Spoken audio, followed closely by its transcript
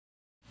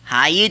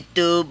Hi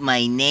YouTube,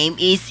 my name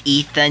is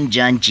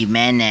John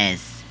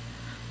Jimenez.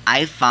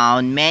 I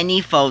found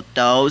many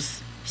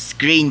photos,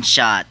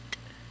 screenshot.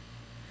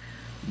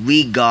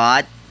 We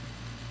got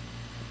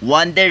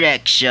One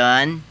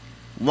Direction,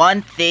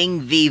 One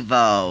Thing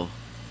Vevo.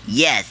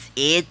 Yes,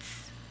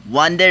 it's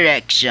One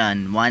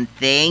Direction, One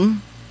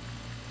Thing.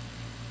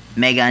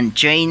 Meghan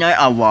Trainor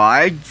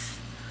Awards.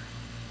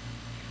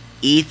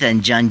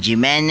 John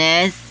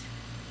Jimenez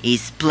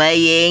is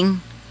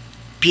playing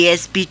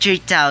PSP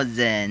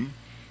 3000.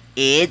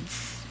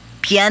 It's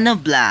Piano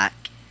Black.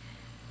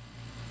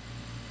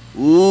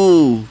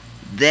 Ooh,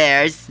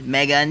 there's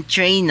Meghan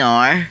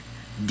Trainor,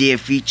 dear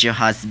future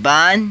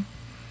husband.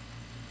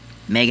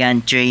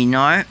 Meghan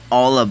Trainor,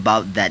 all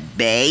about that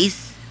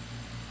bass.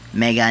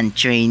 Meghan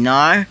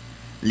Trainor,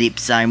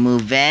 lips are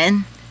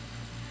moving.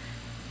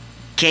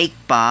 Cake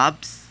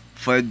pops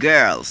for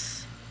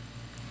girls.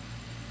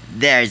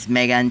 There's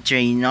Meghan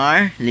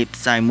Trainor,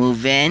 lips are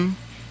moving,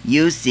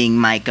 using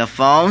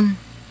microphone.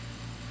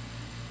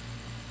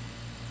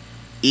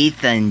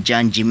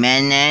 John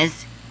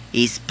Jimenez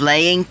is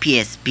playing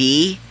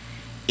PSP.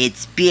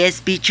 It's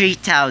PSP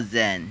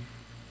 3000.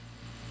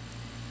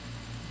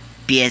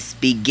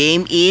 PSP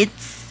game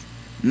it's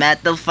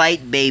Metal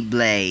Fight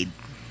Beyblade.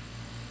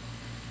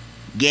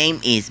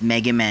 Game is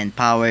Man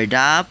Powered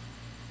Up.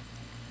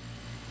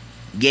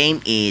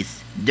 Game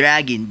is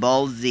Dragon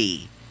Ball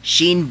Z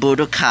Shin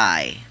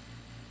Budokai.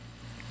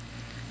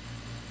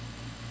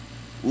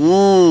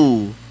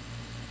 Ooh,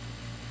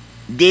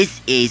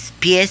 this is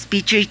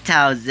PSP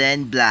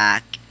 3000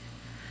 Black.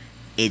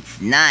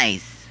 It's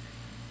nice.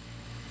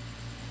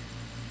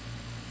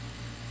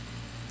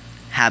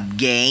 Have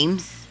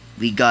games.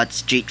 We got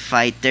Street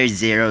Fighter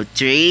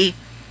 03,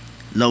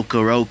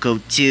 Loco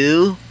Roco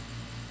 2,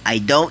 I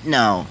don't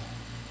know,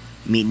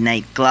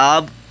 Midnight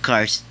Club,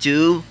 Cars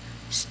 2,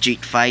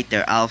 Street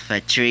Fighter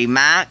Alpha 3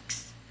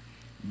 Max,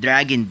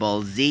 Dragon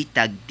Ball Z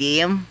Tag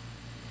Team,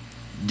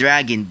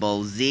 Dragon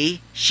Ball Z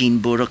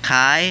Shin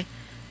Budokai,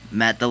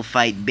 Metal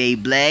Fight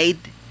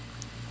Beyblade,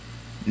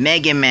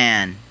 Mega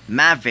Man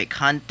Maverick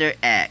Hunter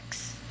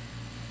X,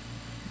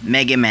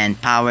 Mega Man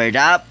Powered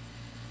Up,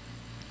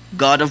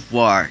 God of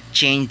War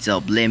Chains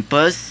of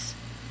Olympus,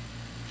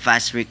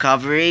 Fast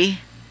Recovery,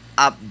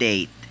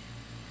 Update,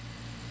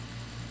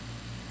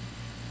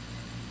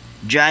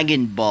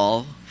 Dragon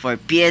Ball for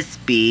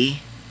PSP,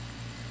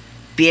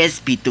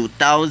 PSP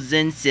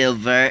 2000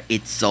 Silver,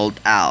 it's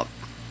sold out.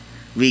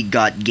 We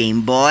got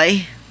Game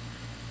Boy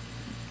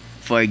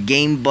for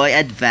Game Boy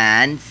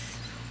Advance.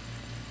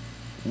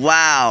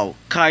 Wow,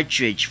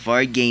 cartridge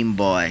for Game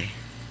Boy.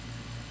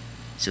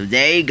 So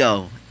there you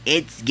go,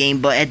 it's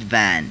Game Boy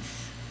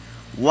Advance.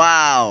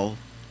 Wow,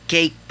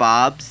 cake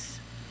pops.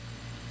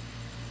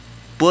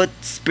 Put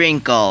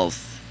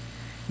sprinkles,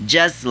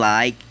 just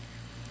like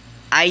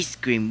ice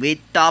cream with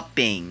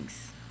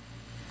toppings.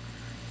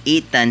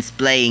 Ethan's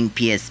playing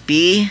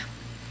PSP,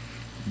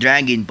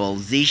 Dragon Ball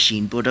Z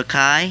Shin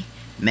Budokai,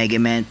 Mega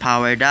Man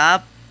Powered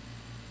Up,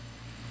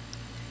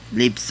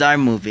 lips are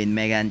moving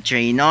Meghan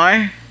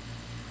Trainor,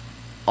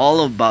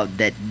 all about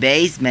that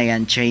bass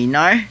Meghan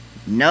Trainor,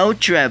 no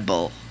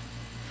treble.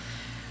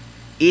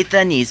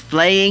 Ethan is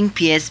playing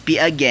PSP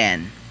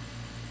again.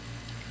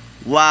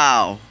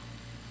 Wow,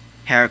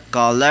 hair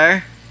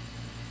color,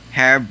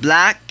 hair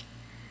black,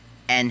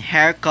 and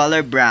hair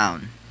color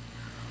brown.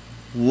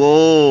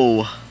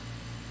 Whoa.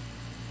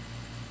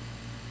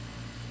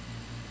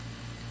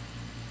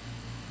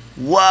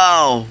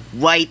 Wow,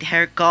 white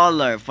hair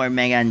color for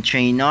Meghan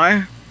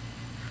Trainor.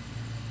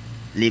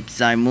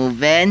 Lips are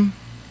moving.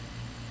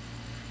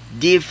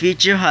 Dear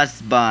future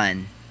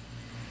husband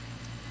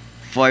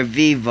for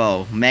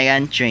Vevo,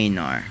 Meghan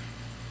Trainor.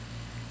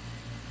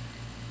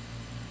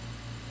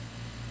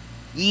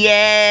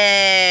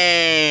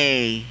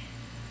 Yay!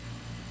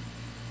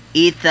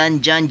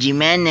 John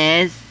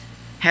Jimenez,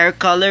 hair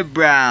color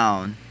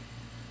brown.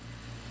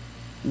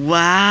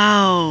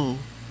 Wow,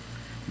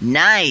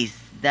 nice,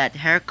 that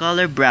hair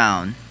color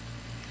brown.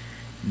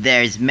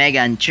 There's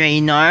Meghan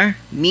Trainor,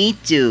 me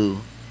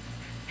too,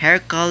 hair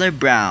color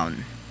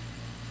brown.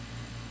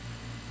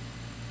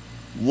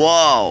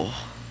 Whoa,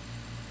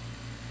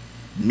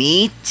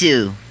 me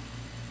too.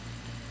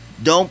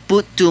 Don't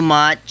put too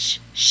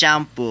much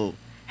shampoo,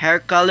 hair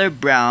color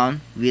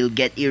brown will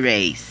get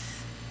erased.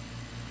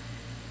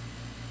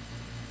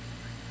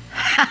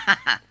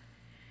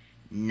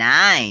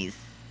 Nice.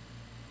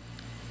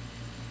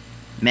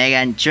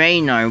 Meghan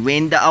Trainor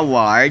win the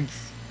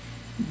awards.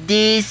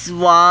 This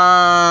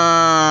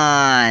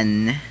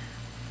one.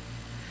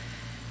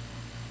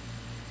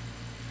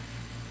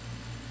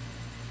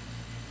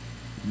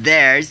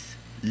 There's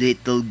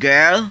little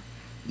girl.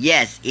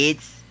 Yes,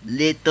 it's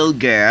little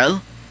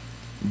girl.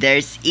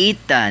 There's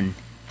Ethan,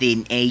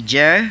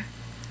 teenager.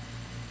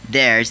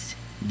 There's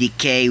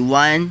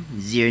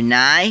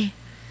DK109.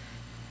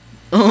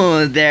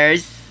 Oh,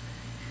 there's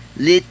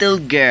little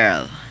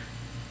girl.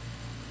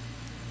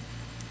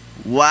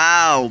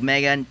 Wow,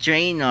 Meghan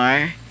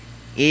Trainor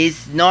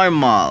is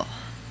normal.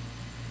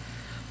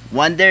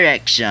 One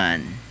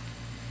Direction.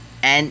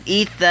 And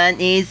Ethan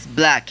is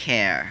black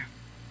hair.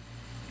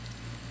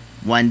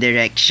 One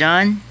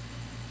Direction,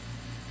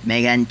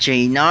 Meghan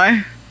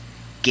Trainor,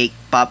 Cake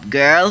Pop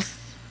Girls.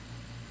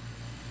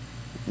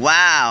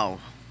 Wow!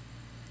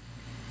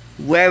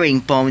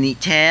 Wearing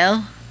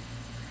ponytail,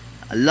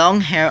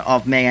 long hair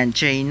of Meghan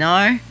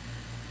Trainor.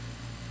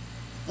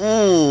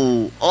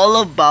 Ooh,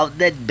 all about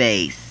that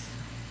bass.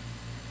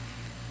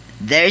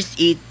 There's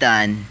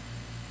Ethan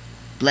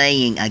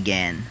playing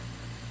again.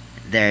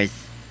 There's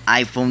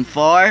iPhone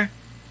 4,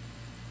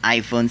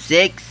 iPhone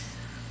 6,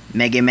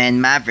 Mega Man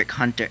Maverick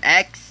Hunter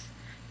X,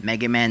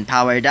 Mega Man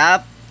Powered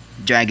Up,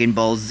 Dragon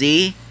Ball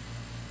Z,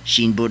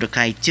 Shin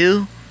Budokai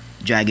 2,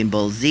 Dragon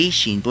Ball Z,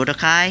 Shin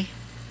Budokai.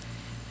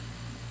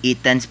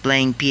 Ethan's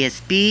playing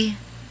PSP.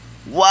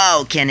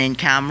 Wow, Canon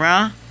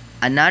camera,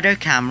 another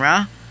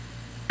camera,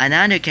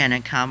 another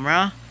Canon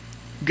camera.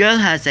 Girl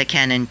has a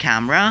Canon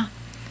camera,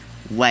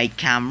 white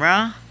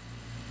camera,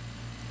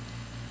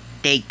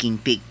 taking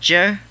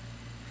picture.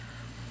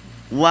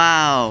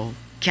 Wow,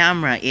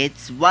 camera,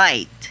 it's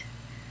white.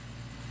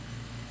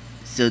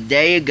 So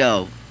there you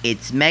go.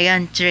 It's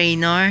Meghan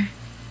Trainor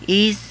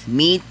is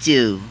Me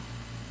Too.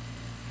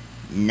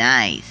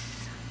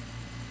 Nice.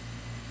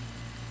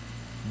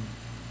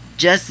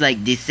 Just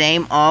like the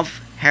same of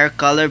hair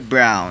color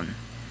brown.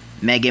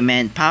 Mega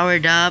Man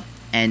Powered Up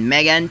and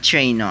Meghan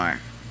Trainor.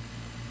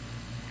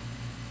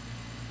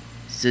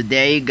 So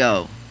there you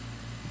go.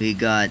 We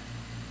got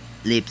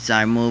Lips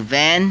Are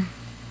Movin',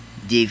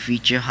 Dear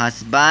Future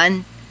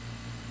Husband,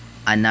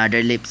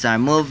 another Lips Are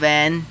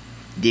Movin',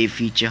 Dear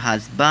Future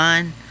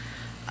Husband,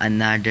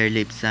 another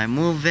Lips Are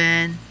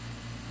Movin'.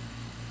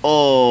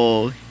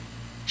 Oh,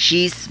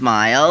 she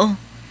smile.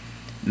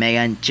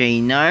 Meghan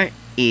Trainor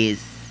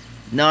is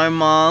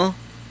normal.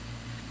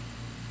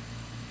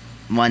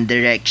 One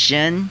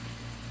Direction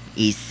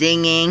is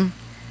singing.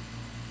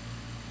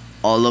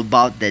 All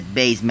about that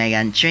bass,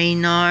 Meghan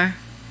Trainor.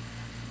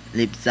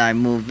 Lips Are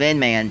Moving,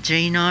 Meghan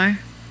Trainor.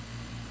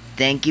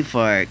 Thank you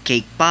for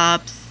Cake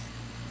Pops.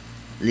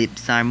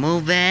 Lips Are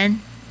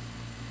Moving.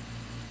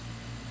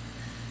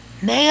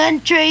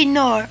 Meghan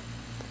Trainor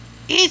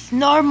is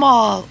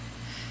normal.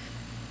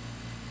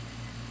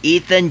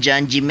 Ethan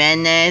John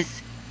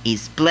Jimenez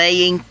is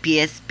playing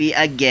PSP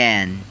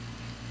again.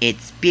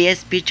 It's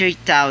PSP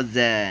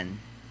 3000.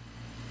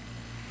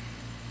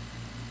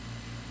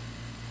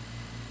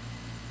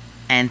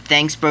 And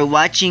thanks for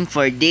watching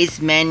for this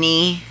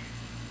many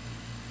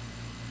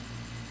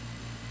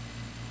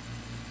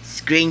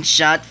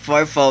screenshot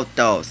for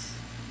photos.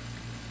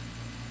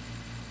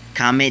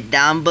 Comment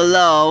down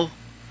below.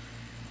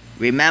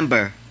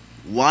 Remember,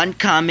 one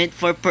comment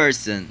per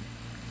person.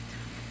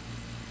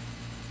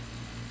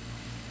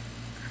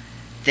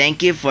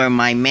 Thank you for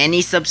my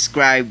many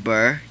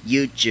subscriber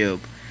YouTube.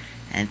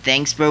 And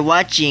thanks for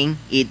watching.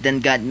 Ethan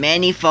got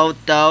many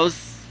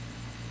photos.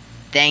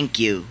 Thank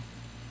you.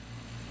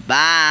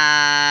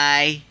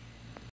 Bye.